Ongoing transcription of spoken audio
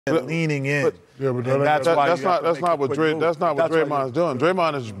leaning in. But that's not what Draymond's doing.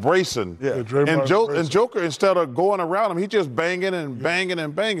 Draymond is bracing. Yeah. And Jauque, instead of going around him, he's just banging and banging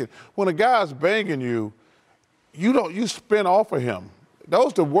and banging. When a guy's banging you, you spin off of him.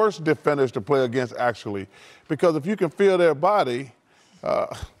 Those are the worst defenders to play against, actually, because if you can feel their body,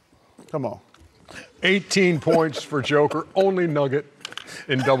 come on. 18 points for Jauque, only Nugget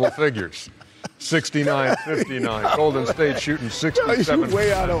in double figures. 69-59. Golden State shooting 67. You're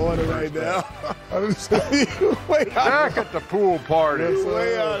way out of order right now. You're way out. Back at the pool party. You're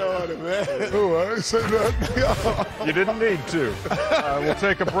way out of order, man. Oh, I didn't say that. You didn't need to. We'll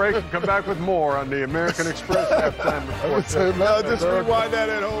take a break and come back with more on the American Express halftime report. No, just rewind that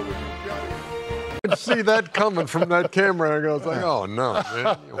at home. I could see that coming from that camera. I was like, oh, no,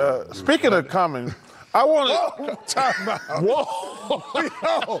 man. Speaking of coming, I want to time out. Whoa.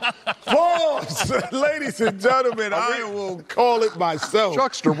 Yo. Pause. Ladies and gentlemen, I will call it myself.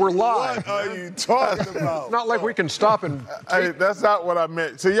 Chuckster, we're live. What are you talking about? It's not like we can stop and... Hey, that's not what I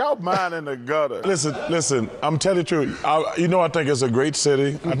meant. See, y'all mind in the gutter. Listen, I'm telling you the truth. I think it's a great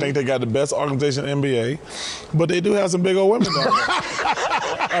city. I think they got the best organization in the NBA. But they do have some big old women down there.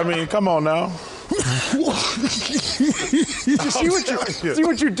 I mean, come on now. see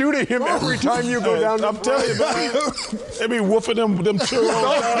what you do to him every time you go down. I'm telling you, man. They be woofing them churros.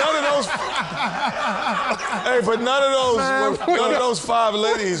 None of those. Hey, but none of those 5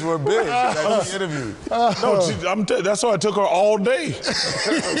 ladies were big that he interviewed. That's why it took her all day.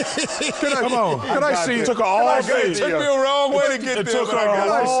 Come on. Can I see? It took her all day. It took me a wrong way to get there. It took her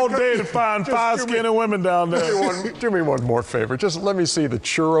all day to find 5 skinny women down there. Do me one more favor. Just let me see the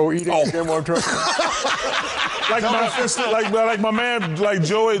churro eating again while I'm trying. like my man, like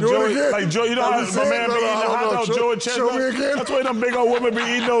Joey, you know how my man be eating hot dog, Joey Chestnut? That's why them big old women be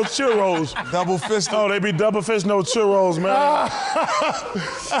eating those churros. Double fisted. Oh, they be double fisting those churros, man.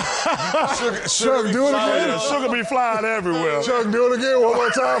 Sugar, do it again. Sugar be flying everywhere. Chuck, do it again one more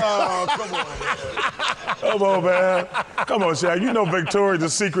time. Oh, come on. Come on, man. Come on, Shaq. You know Victoria's the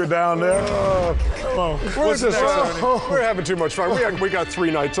secret down there. Come on. We're having too much fun. We got 3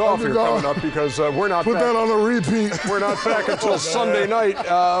 nights off here coming up because we're not Put back. that on a repeat. We're not back until Sunday night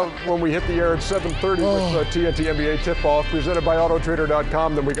when we hit the air at 7:30 with TNT NBA tip-off presented by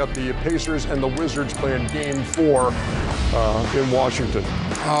Autotrader.com. Then we got the Pacers and the Wizards playing Game 4 in Washington.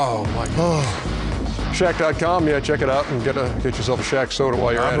 Oh, my God. Shaq.com, yeah, check it out and get yourself a Shaq soda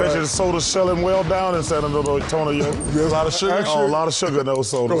while you're at it. I bet you the soda's selling well down in San Antonio. There's a lot of sugar. Oh, a lot of sugar in those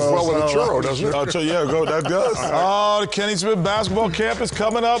sodas. Goes well with a churro, doesn't it? That does. Oh, the Kenny Smith basketball camp is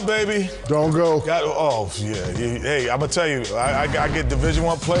coming up, baby. Don't go. Hey, I'm going to tell you, I get Division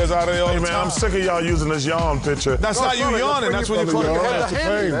I players out of there all the time. I'm sick of y'all using this yawn picture. That's not you yawning. That's when you call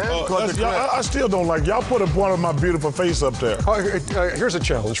it the I still don't like y'all put one of my beautiful face up there. Here's a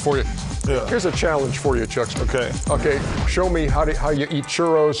challenge for you. Yeah. Here's a challenge for you, Chuck. Okay. Show me how you eat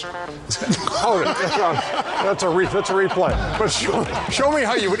churros. That's a replay. But show me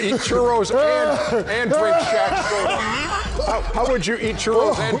how you would eat churros and drink Shaq soda. How would you eat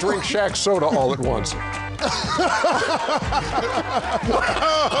churros and drink Shaq soda all at once?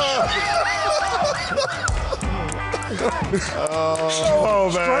 Oh,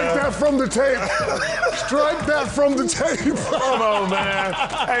 man. Strike that from the tape. Strike that from the tape. Come on, man.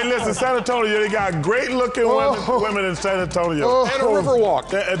 Hey, listen, San Antonio, they got great-looking women in San Antonio. And a river walk.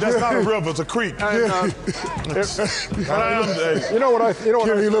 That's not a river, it's a creek. And, you know what?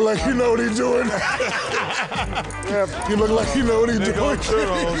 Kenny, you look like you know what he's doing. You look like you know what he's doing.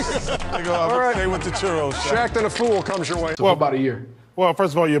 They go all right. Stay with the churros. Shaq and a fool comes your way. Well, about a year. Well,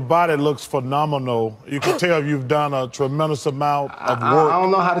 first of all, your body looks phenomenal. You can tell you've done a tremendous amount of work. I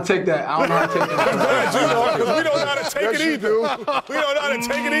don't know how to take that. I don't know how to take that. Because we don't know how to take it either. We don't know how to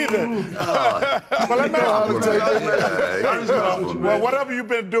take it either. Well, let me ask you. Well, whatever you've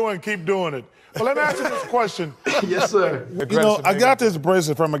been doing, keep doing it. Well, let me ask you this question. Yes, sir. You know, I got this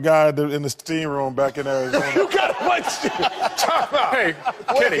bracelet from a guy in the steam room back in Arizona. You got what? Talk about. Hey,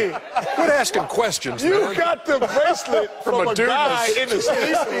 Kenny, quit asking questions, man. You got the bracelet from a guy in the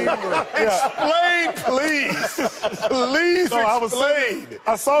steam room. Explain, please. Please explain.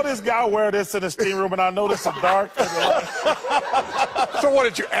 I saw this guy wear this in the steam room, and I noticed it's dark. So what,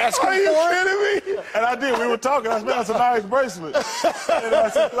 did you ask him for it? Are you kidding me? And I did. We were talking. I said, that's a nice bracelet. And I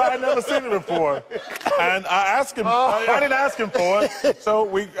said, I had never seen it before. And I asked him, I didn't ask him for it. So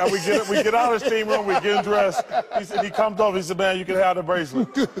we get out of the steam room, we get dressed. He comes over, he said, man, you can have the bracelet.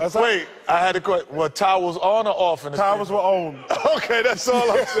 Wait, I had a question. Were towels on or off in the Towels were on. Okay, that's all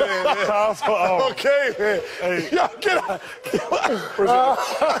I'm saying, man. Towels were on. Okay, man. Hey. Yo, get out.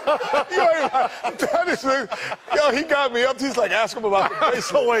 Yo, he got me up. He's like, ask him about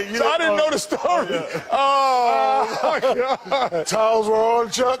So wait, so I didn't know the story. Oh, my God. Towels were on,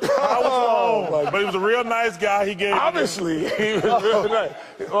 Chuck. I was on, but he was a real nice guy. He gave Obviously, he was real nice.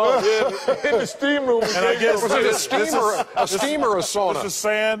 Oh, yeah, in the steam room. And I guess Was it a steam or a sauna? This is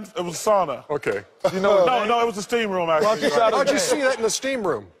sand. It was sauna. Okay. You know, No, it was a steam room actually. How'd you see that in the steam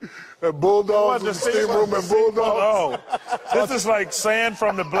room? Bulldogs, the steam room, and Bulldogs. Oh, this is like sand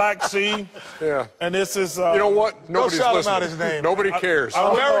from the Black Sea. Yeah. And this is. You know what? Nobody's shout him listening. out his name. Nobody cares.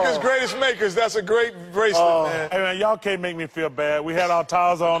 America's Greatest Makers. That's a great bracelet, man. Hey man, y'all can't make me feel bad. We had our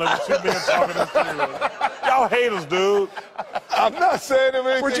towels on and 2 men talking in the steam room. Y'all haters, dude. I'm not saying him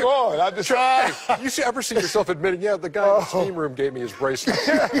anything wrong. I'm just trying. You ever see yourself admitting, yeah, the guy in the steam room gave me his bracelet?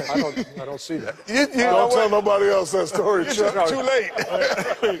 I don't see that. You Don't tell nobody else that story, Chuck. Too late.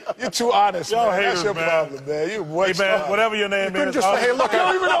 You're too honest, Y'all man. haters, That's your man. problem, man. You Hey man, whatever your name is. Just say, hey, look, I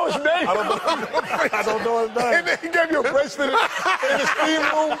don't even know his name. I don't know his name. And then he gave you a bracelet in the steam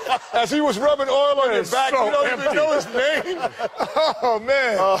room as he was rubbing oil on your back. so You don't empty. even know his name. Oh,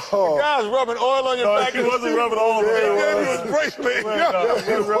 man. The guy's rubbing oil on your No, back. he wasn't rubbing all over He me. gave you his bracelet.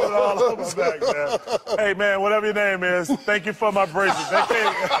 He was rubbing all over my back, man. Hey man, whatever your name is, thank you for my bracelet. They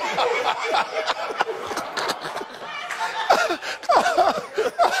can't-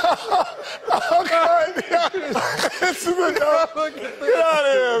 Get out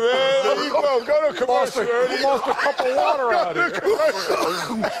of here, man. There you go. Go to commercial. he lost a cup of water out of it.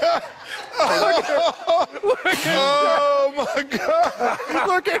 Oh, my God.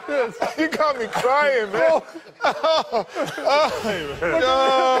 Look at this. You got me crying, man.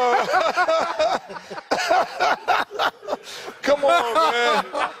 Come on, man.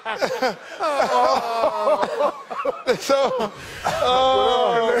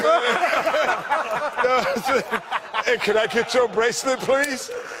 Hey, can I get your bracelet,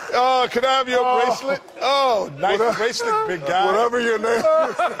 please? Can I have your bracelet? Oh, nice bracelet, big guy. Whatever your name is.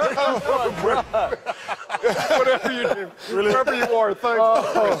 Wherever you are, thank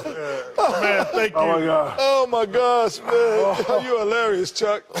you. Man, thank you. Oh, my God. Oh, my gosh, man. You're hilarious,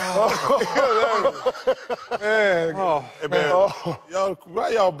 Chuck. You're hilarious. Man. Hey, man, y'all, why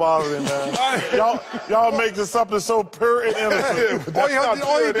y'all bothering, man? y'all make this something so pure and innocent. All you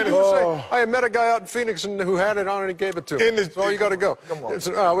had to do was say, I met a guy out in Phoenix who had it on and he gave it to me. That's all you got to go.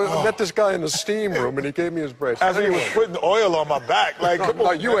 I met this guy in the steam room and he gave me his bracelet. As he was putting oil on my back. Like, come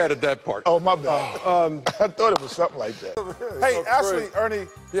No, on, you added that part. Oh, my bad. I thought it was something like that. Hey, actually, Ernie,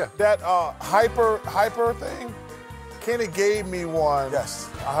 Yeah. that hyper thing, Kenny gave me one. Yes.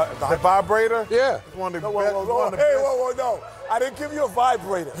 The vibrator. Yeah. One of the Whoa, no. I didn't give you a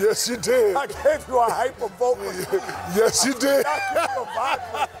vibrator. Yes, you did. I gave you a hypervocal. Yes, you did.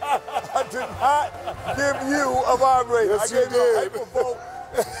 I did not give you a vibrator. Yes, I gave you a hypervocal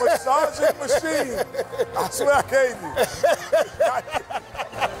massaging machine. That's what I gave you.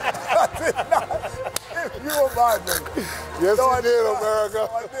 I did not give you a vibrator. Yes, No, you I did, not. America. No,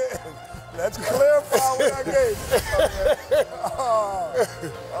 I did. Let's clarify what I gave you.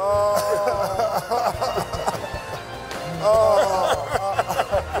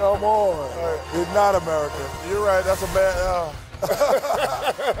 Come on. It's not America. You're right. That's a bad.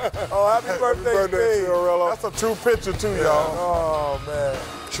 Oh, happy birthday, Steve. That's a true picture too, y'all. Oh, man.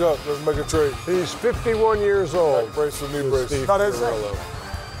 Chuck, let's make a trade. He's 51 years old. Brace for me, brace. Steve No, that's it. Cirillo.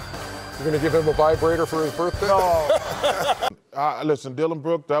 You're going to give him a vibrator for his birthday? Listen, Dylan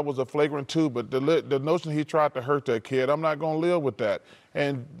Brooks, that was a flagrant 2, but the notion he tried to hurt that kid, I'm not going to live with that.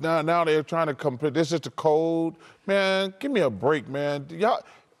 And now they're trying to compare. This is the code. Man, give me a break, man. Y'all,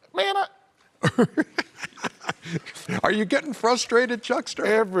 man, Are you getting frustrated, Chuckster?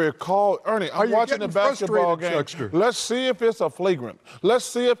 every call, Ernie, I'm you watching the getting basketball frustrated, game. Chuckster? Let's see if it's a flagrant. Let's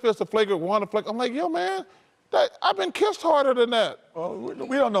see if it's a flagrant one. I'm like, yo, man, I've been kissed harder than that. Well,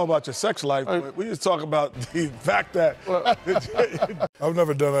 we don't know about your sex life, but we just talk about the fact that I've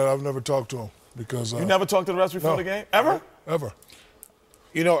never done that. I've never talked to him because you never talked to the refs before the game? Ever? Ever.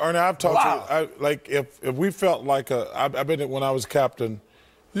 You know, Ernie, I've talked to, like, if we felt like I've been when I was captain.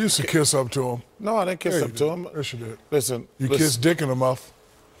 You used to kiss up to him. No, I didn't kiss Yeah, up you to did. him. Yes, you did. Listen. You kissed dick in the mouth.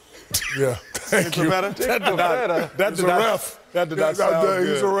 Yeah. Thank you. That did not, ref. That did not sound good.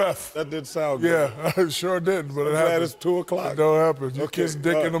 He's a ref. That did sound good. Yeah, I sure didn't, but it Glad happened. it's 2 o'clock. It don't happen. You kiss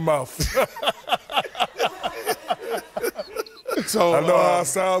dick in the mouth. So, I know how it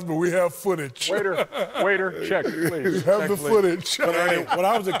sounds, but we have footage. Waiter, check, please. We have the footage. But Ernie, when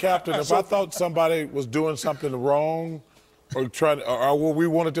I was a captain, if I thought somebody was doing something wrong or we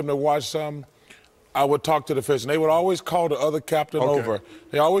wanted them to watch something, I would talk to the fish, and they would always call the other captain over.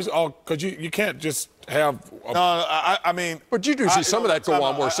 They always, because you can't just have. I mean. But you do see some of that go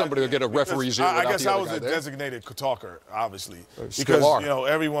on where somebody will get a referee's ear. I guess I was a designated talker, obviously, because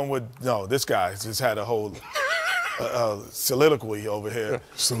everyone would know this guy just had a whole soliloquy over here.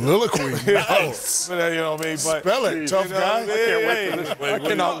 Soliloquy, nice. You know what I mean? But, spell it, tough guy. I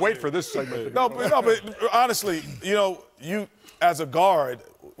cannot wait for this segment. No, but honestly, you as a guard.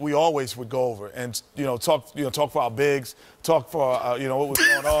 We always would go over and talk for our bigs, talk for what was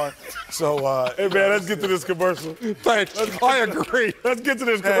going on. So hey man, let's get to this commercial. Thanks. I agree. Let's get to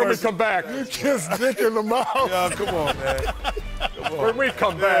this commercial. When we come back, kiss dick in the mouth. Yeah, come on, man. When we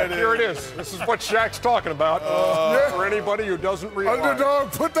come back, here it is. This is what Shaq's talking about. For anybody who doesn't realize.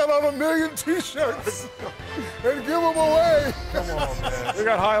 Underdog, put that on 1 million T-shirts and give them away. Come on, man. We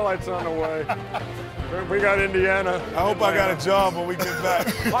got highlights on the way. We got Indiana. I hope I got a job when we get back.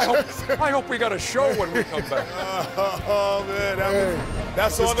 I hope we got a show when we come back. Oh, man.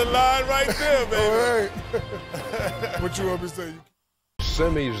 That's on the line right there, baby. What you want me to say?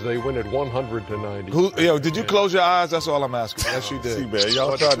 Semis, they win at 100-90. Did you close your eyes? That's all I'm asking. Yes, you did. See, man,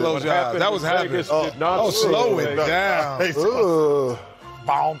 y'all tried to close your eyes. That was happening. Slow it down.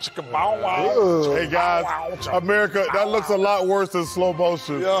 Hey guys, America, that looks a lot worse than slow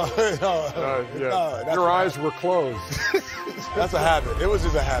motion. Your eyes were closed. That's a habit. It was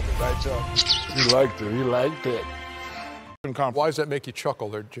just a habit, right, Chuck? You liked it. You liked it. Why does that make you chuckle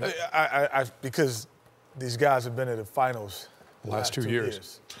there, Jim? Because these guys have been in the finals the last 2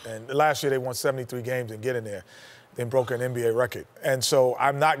 years. And last year they won 73 games and get in there, then broke an NBA record. And so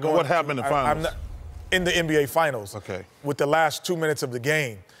I'm not going. What happened in the finals? In the NBA Finals, okay, with the last 2 minutes of the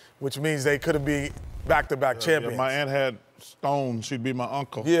game, which means they couldn't be back-to-back champions. Yeah, my aunt had stones. She'd be my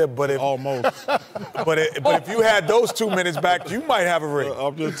uncle. Yeah, but almost. but if you had those 2 minutes back, you might have a ring.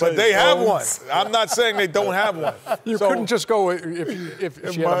 But they have one. I'm not saying they don't have one. You couldn't just go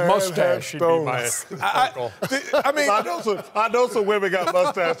if she had a mustache. She'd be my uncle. I mean, I know some women got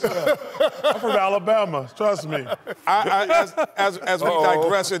mustaches. I'm from Alabama. Trust me. As we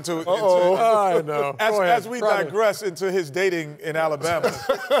digress into I know. As we digress into his dating in Alabama,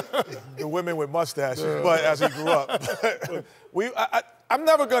 the women with mustaches. But as he grew up. I'm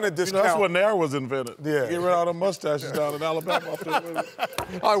never going to discount. That's when Nair was invented. Yeah. Get rid of all the mustaches down in Alabama.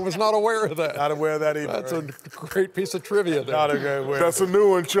 I was not aware of that. Not aware of that either. That's a great piece of trivia there. Not a great way. That's a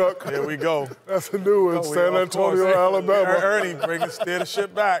new one, Chuck. Here we go. That's a new one. San Antonio, Alabama. Ernie, steer the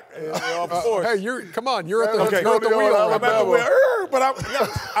ship back. Of course. Hey, come on. You're at the wheel. Alabama. But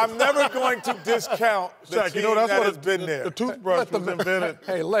I'm never going to discount the team that has been there. The toothbrush was invented.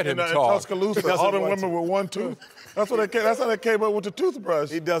 Hey, let him talk. In Tuscaloosa, all the women with one tooth. That's how they came up with the toothbrush.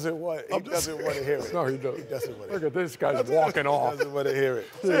 He doesn't want to hear it. No, he doesn't. He doesn't want to hear it. Look at this guy's walking off. He doesn't want to hear it.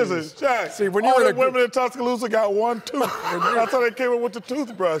 Seriously, Shaq. See, when all you're the women in Tuscaloosa got one tooth. That's how they came up with the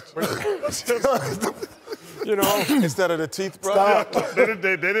toothbrush. Instead of the teeth brush. They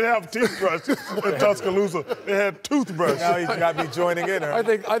didn't have teeth brush in Tuscaloosa. They had toothbrush. Now he's got me joining in. I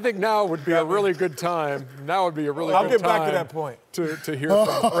think now would be a really good time. Now would be a really good time. I'll get back to that point. To hear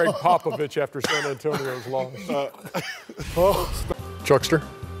from Greg Popovich after San Antonio's loss. Chuckster.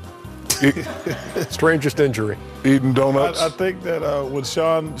 Strangest injury. Eating donuts. I think that when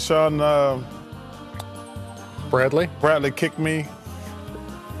Sean Bradley kicked me.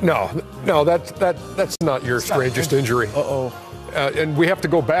 No, that's not your strangest injury. And we have to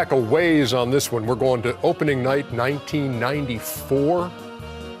go back a ways on this one. We're going to opening night 1994.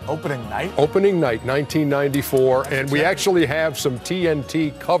 Opening night? Opening night 1994, and we actually have some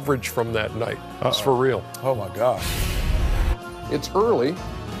TNT coverage from that night. It's for real. Oh my gosh. It's early,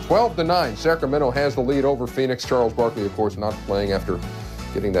 12-9. Sacramento has the lead over Phoenix. Charles Barkley, of course, not playing after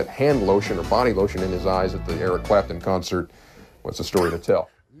getting that hand lotion or body lotion in his eyes at the Eric Clapton concert. What's the story to tell?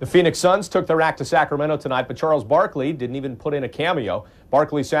 The Phoenix Suns took their act to Sacramento tonight, but Charles Barkley didn't even put in a cameo.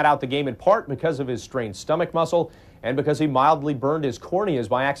 Barkley sat out the game in part because of his strained stomach muscle and because he mildly burned his corneas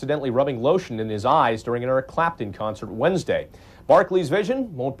by accidentally rubbing lotion in his eyes during an Eric Clapton concert Wednesday. Barkley's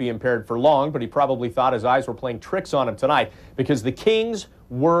vision won't be impaired for long, but he probably thought his eyes were playing tricks on him tonight because the Kings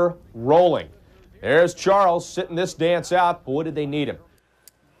were rolling. There's Charles sitting this dance out. Boy, did they need him.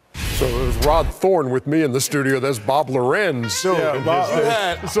 So there's Rod Thorne with me in the studio. There's Bob Lorenz. You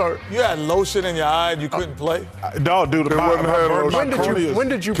had lotion in your eye and you couldn't play? No, dude. When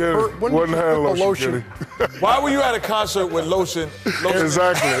did you put the lotion? Why were you at a concert with lotion?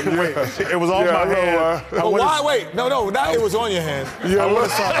 Exactly. It was on my hand. But why? Wait. No. Now it was on your hand. Yeah, what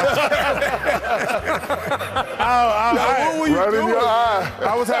were you doing? In your eye.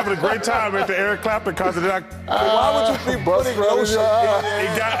 I was having a great time at the Eric Clapton concert. Why would you be putting lotion in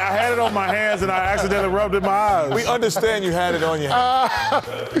your eye? I had it on on my hands and I accidentally rubbed it in my eyes. We understand you had it on your hand.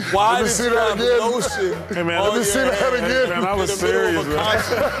 Why did you have lotion? Hey, man, Let me see that again. Man, I was serious, man.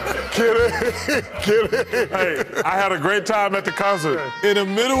 Get it. Hey, I had a great time at the concert. In the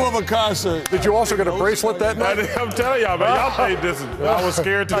middle of a concert. Did you also get a bracelet that night? I'm telling y'all, man, y'all paid this. I was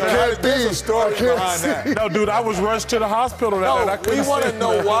scared to death. There's a story behind that. No, dude, I was rushed to the hospital that night. I We couldn't want to see.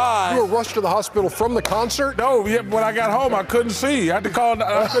 know why. You were rushed to the hospital from the concert? No, yeah, when I got home, I couldn't see. I had to call.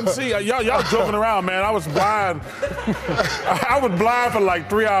 I couldn't see. Y'all joking around, man. I was blind. I was blind for like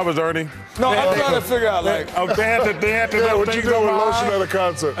 3 hours, Ernie. No, I'm trying to figure out, like, They had to Yeah, know what you things do on with my lotion eye. at a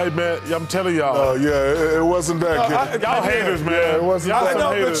concert? Hey, man, I'm telling y'all. Oh, yeah, it wasn't that, kid. Y'all haters, man. Yeah, it wasn't Y'all that. I know, some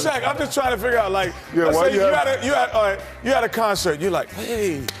but haters. Shaq, I'm just trying to figure out, like, Yeah, let's why say you you had a concert. You're like,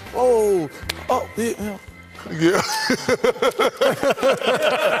 hey, oh, yeah. Yeah.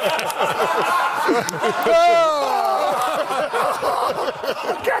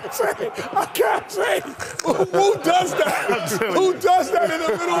 I can't say. Who does that? Who does that in the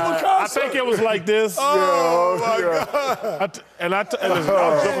middle of a I concert? think it was like this. Oh, my God. And I was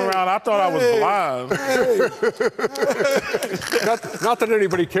joking around. I thought I was blind. Not that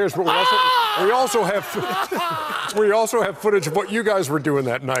anybody cares, but we also have footage of what you guys were doing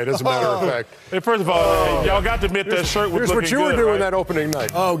that night, as a matter of fact. Hey, first of all, y'all got to admit that shirt was Here's looking what you were good, doing right? that opening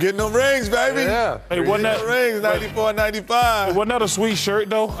night. Oh, getting them rings, baby. Yeah. Hey, wasn't Getting them that rings, 94, 95. wasn't that a sweet shirt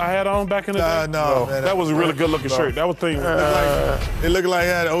though? I had on back in the day. No, man. That was a really good looking shirt. That was thing. It looked like it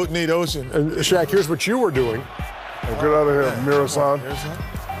had Neat Ocean. And Shaq, here's what you were doing. Get out of here, Mirasan.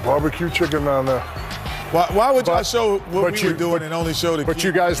 Barbecue chicken down there. Why would y'all show what but we you- were doing and only show the But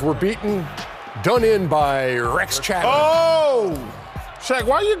you guys were beaten, done in by Rex Chapman. Oh! Shaq,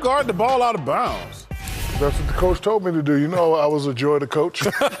 why you guard the ball out of bounds? That's what the coach told me to do. You know, I was a joy to coach.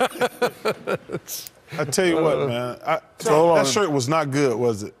 I tell you what, man. hold That on. shirt was not good,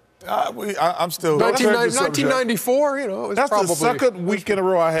 was it? I'm still. 1994, you know, it was That's probably. the second week in a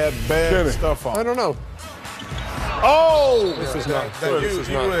row I had bad Kenny. stuff on. I don't know. Oh! This is not. You This is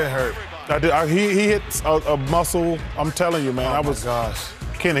not. wouldn't hurt. I did. He hit a muscle. I'm telling you, man. I was. Gosh.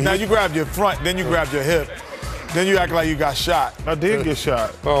 Kenny, Now you grabbed your front, then you grabbed your hip, then you act like you got shot. I did get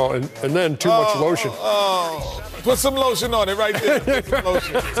shot. Oh, and then too much lotion. Oh, put some lotion on it right there. Put some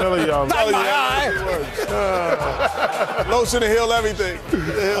lotion. I'm telling y'all. Lotion to heal everything.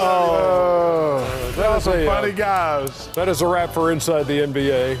 That was some a, funny guys. That is a wrap for Inside the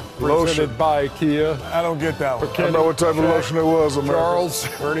NBA, presented Lotion. by Kia. I don't get that one. I know what type of lotion it was, America. Charles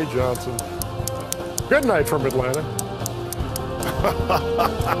Ernie Johnson. Good night from Atlanta.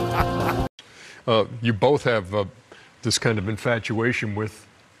 You both have this kind of infatuation with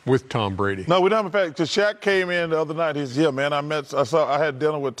Tom Brady. No, we don't. In fact, because Shaq came in the other night. He said, "Yeah, man, I had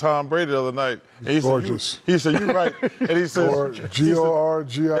dinner with Tom Brady the other night." And he gorgeous. He said, "You right." And he said, Gorgeous. Hey, he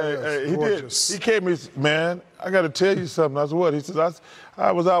Gorgeous. did. He came me, man. I got to tell you something. I said, "What?" He says,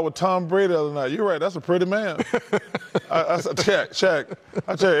 "I was out with Tom Brady the other night." You're right. That's a pretty man. I said, Shaq.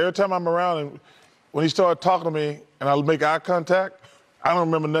 I tell you, every time I'm around him, when he started talking to me, and I make eye contact, I don't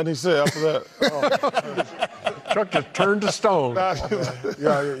remember nothing he said after that. Chuck just turned to stone.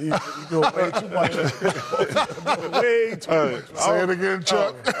 Yeah, you do way too much. Way too much. Say it again,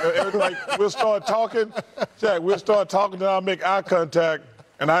 Chuck. Like we'll start talking, Jack. We'll start talking, then I'll make eye contact,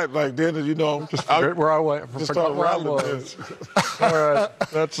 and I like then Forget where I went. just Forgot start where I rattling. was. All right,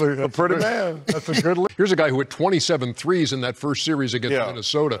 that's a Pretty man. That's a good. Here's a guy who hit 27 threes in that first series against Yeah.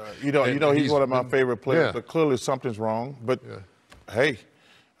 Minnesota. You know, he's one of my favorite players. Yeah. But clearly something's wrong. But hey,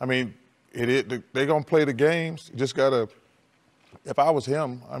 I mean, they're gonna play the games. You just gotta. If I was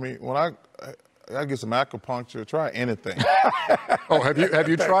him, I mean, when I get some acupuncture, try anything. Oh, have you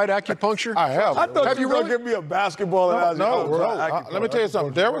tried acupuncture? I have. I thought Have you you were going really? to give me a basketball analogy. No. Oh, Let me tell you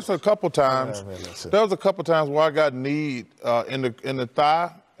something. There was a couple times. There was a couple times where I got kneed in the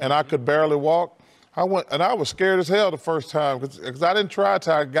thigh, and I could barely walk. I went, and I was scared as hell the first time because I didn't try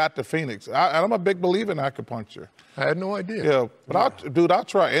till I got to Phoenix. And I'm a big believer in acupuncture. I had no idea. Yeah, but I'll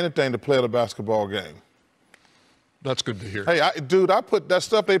try anything to play at a basketball game. That's good to hear. Hey, I put that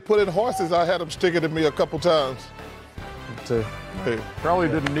stuff they put in horses. I had them stick it in me a couple times. Hey, Probably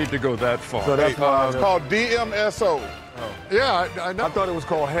didn't need to go that far. So that's why it's called DMSO. Yeah, I know. I thought it was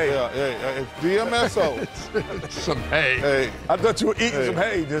called hay. Yeah, it's DMSO. Some hay. Hey, I thought you were eating some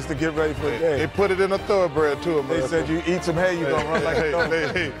hay just to get ready for the they game. put it in a thoroughbred too. They said you eat some hay, you're going to run like a dog.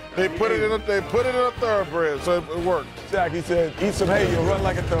 They put it in a thoroughbred, so it worked. Jack, he said, eat some hay, you'll run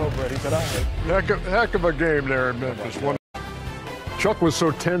like a thoroughbred. He said, all right. Heck of a game there in Memphis. Chuck was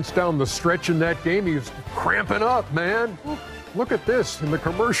so tense down the stretch in that game, he was cramping up, man. Look at this in the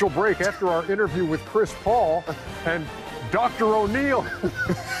commercial break after our interview with Chris Paul, and Dr. O'Neill.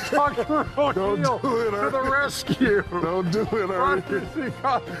 Dr. O'Neill to the rescue. Don't do it, Ernie.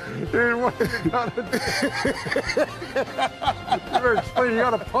 You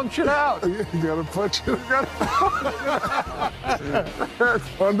got to punch it out. You got to punch it out.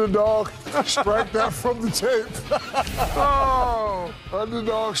 Underdog, strike that from the tape. Oh.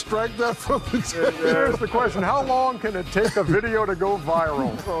 Underdog, strike that from the tape. Here's the question. How long can it take a video to go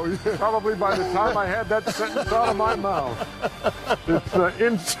viral? Oh, yeah. Probably by the time I had that sentence out of my mouth. It's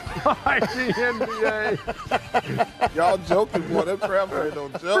inside the NBA. Y'all joking, boy. That crap ain't no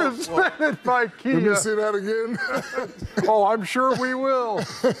joke. Presented by Kia. Let me see that again. Oh, I'm sure we will.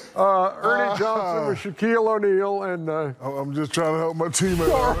 Ernie Johnson with Shaquille O'Neal and I'm just trying to help my teammate.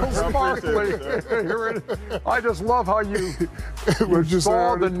 Charles Barkley. I just love how you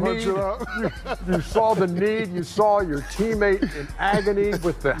saw the need. You saw the need. You saw your teammate in agony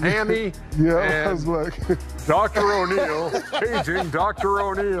with the hammy. Yeah, I was like, Dr. O'Neill, paging Dr.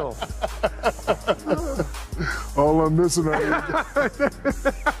 O'Neill. all I'm missing out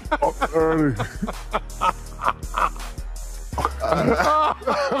Ernie.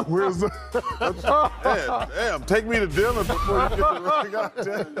 Where's the... Damn, take me to dinner before you get the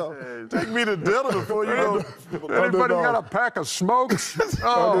goddamn. Take me to dinner before you go. Anybody got a pack of smokes?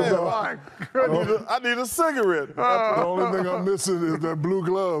 Oh, my goodness. I need a cigarette. The only thing I'm missing is that blue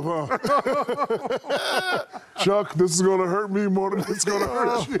glove, huh? Chuck, this is going to hurt me more than it's going to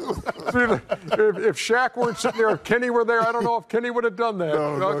hurt you. If Shaq weren't sitting there, if Kenny were there, I don't know if Kenny would have done that.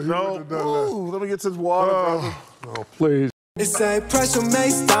 No, he wouldn't have done that. Let me get this water. Oh, please. They say pressure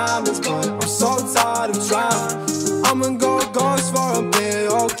makes diamonds, but I'm so tired of trying. I'ma go ghost for a bit,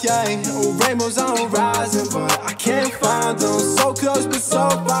 okay. Rainbows on horizon, but